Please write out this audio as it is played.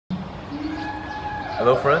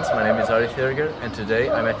Hello friends, my name is Theresa and today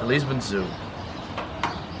I'm at the Lisbon Zoo.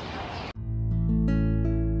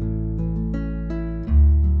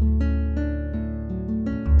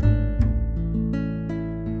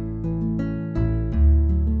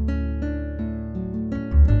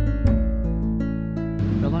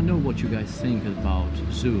 Well, I know what you guys think about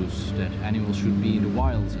zoos, that animals should be in the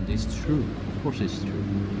wilds, and it's true, of course it's true.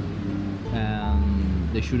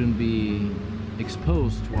 And they shouldn't be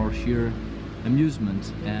exposed to our sheer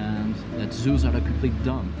amusement, and that zoos are a complete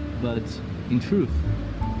dump. But in truth,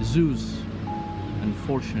 zoos,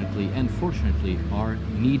 unfortunately and fortunately, are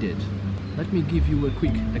needed. Let me give you a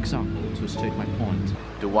quick example to state my point.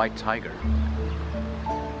 The white tiger.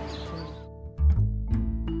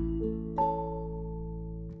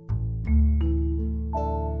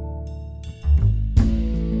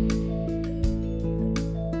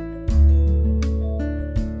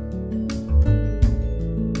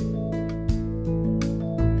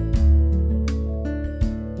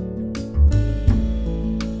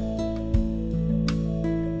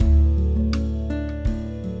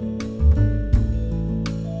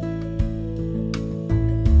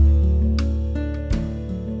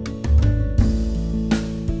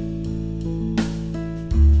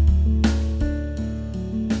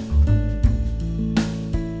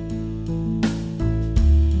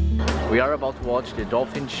 We are about to watch the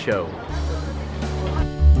dolphin show.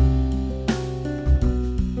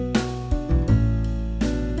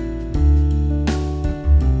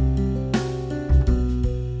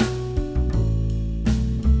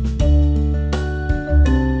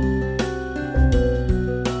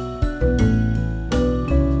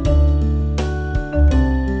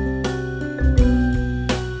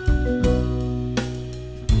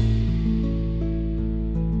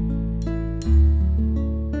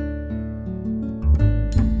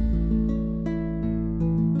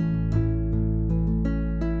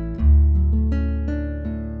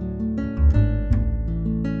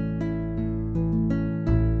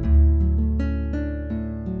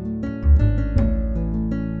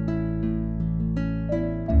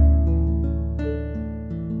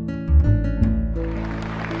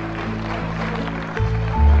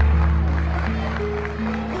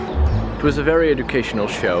 It was a very educational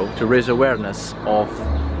show to raise awareness of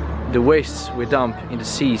the wastes we dump in the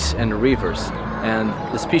seas and the rivers and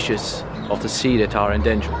the species of the sea that are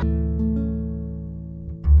endangered.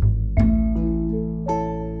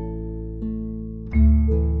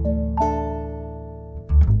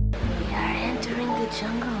 We are entering the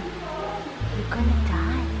jungle. We're gonna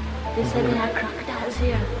die. They said there are crocodiles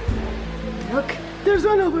here. Look, there's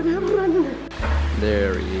one over there. Run.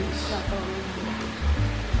 There he is.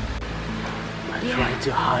 Trying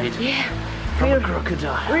to hide from a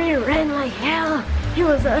crocodile. We ran like hell. He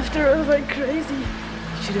was after us like crazy.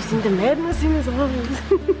 You should have seen the madness in his eyes.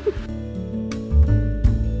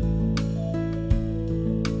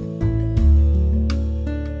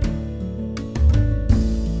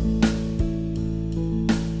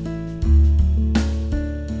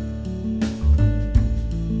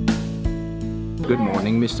 Good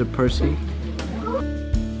morning, Mr. Percy.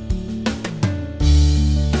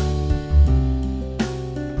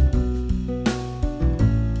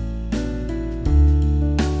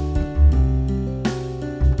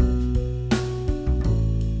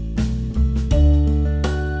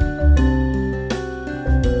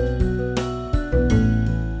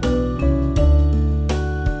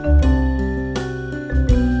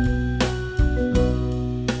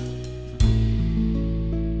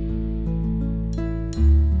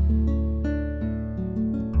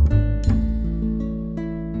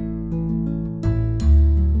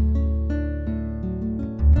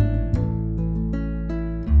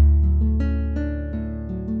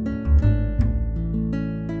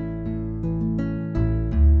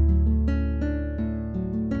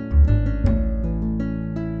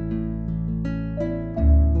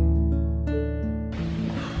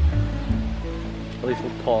 A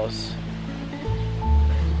little pause.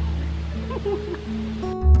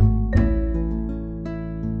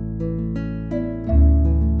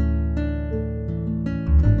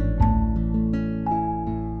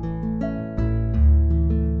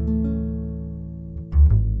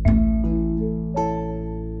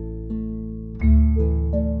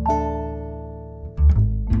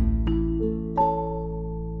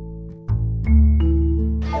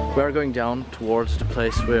 We are going down towards the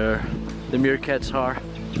place where the meerkats are.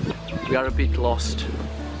 We are a bit lost.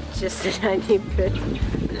 Just a tiny bit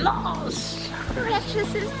lost.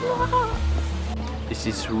 Precious is lost. This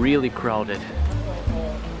is really crowded.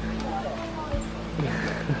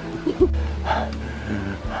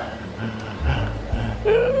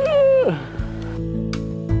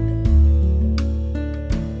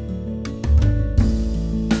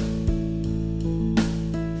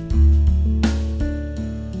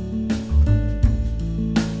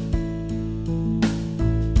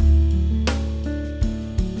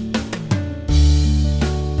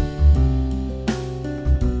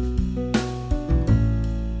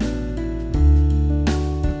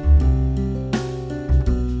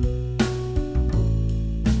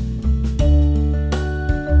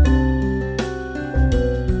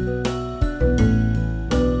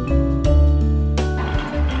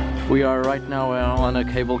 right now we're on a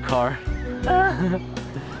cable car.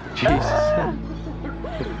 Jesus.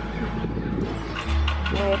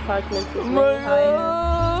 My apartment is very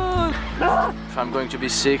high. If I'm going to be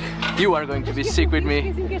sick, you are going to be sick with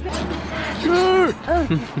me.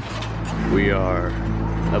 We are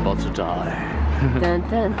about to die. Dun,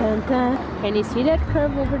 dun, dun, dun. Can you see that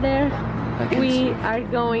curve over there? We are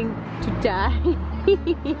going to die.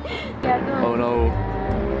 Oh no.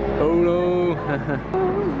 Oh no.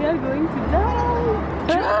 We are going to die.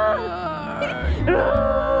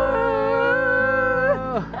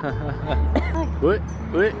 Wait,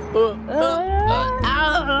 wait,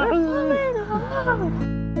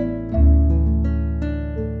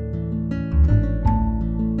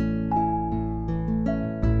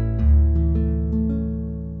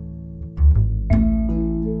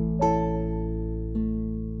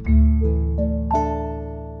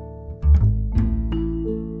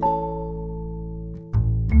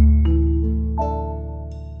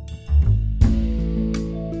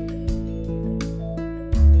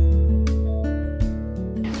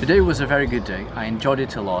 Today was a very good day. I enjoyed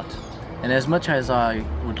it a lot. And as much as I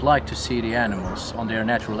would like to see the animals on their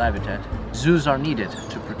natural habitat, zoos are needed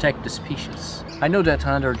to protect the species. I know that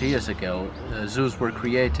 100 years ago, zoos were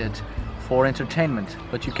created for entertainment,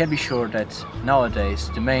 but you can be sure that nowadays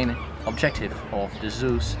the main objective of the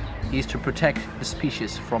zoos is to protect the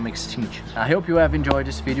species from extinction. I hope you have enjoyed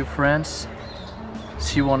this video, friends.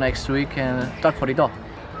 See you all next week and tack för idag.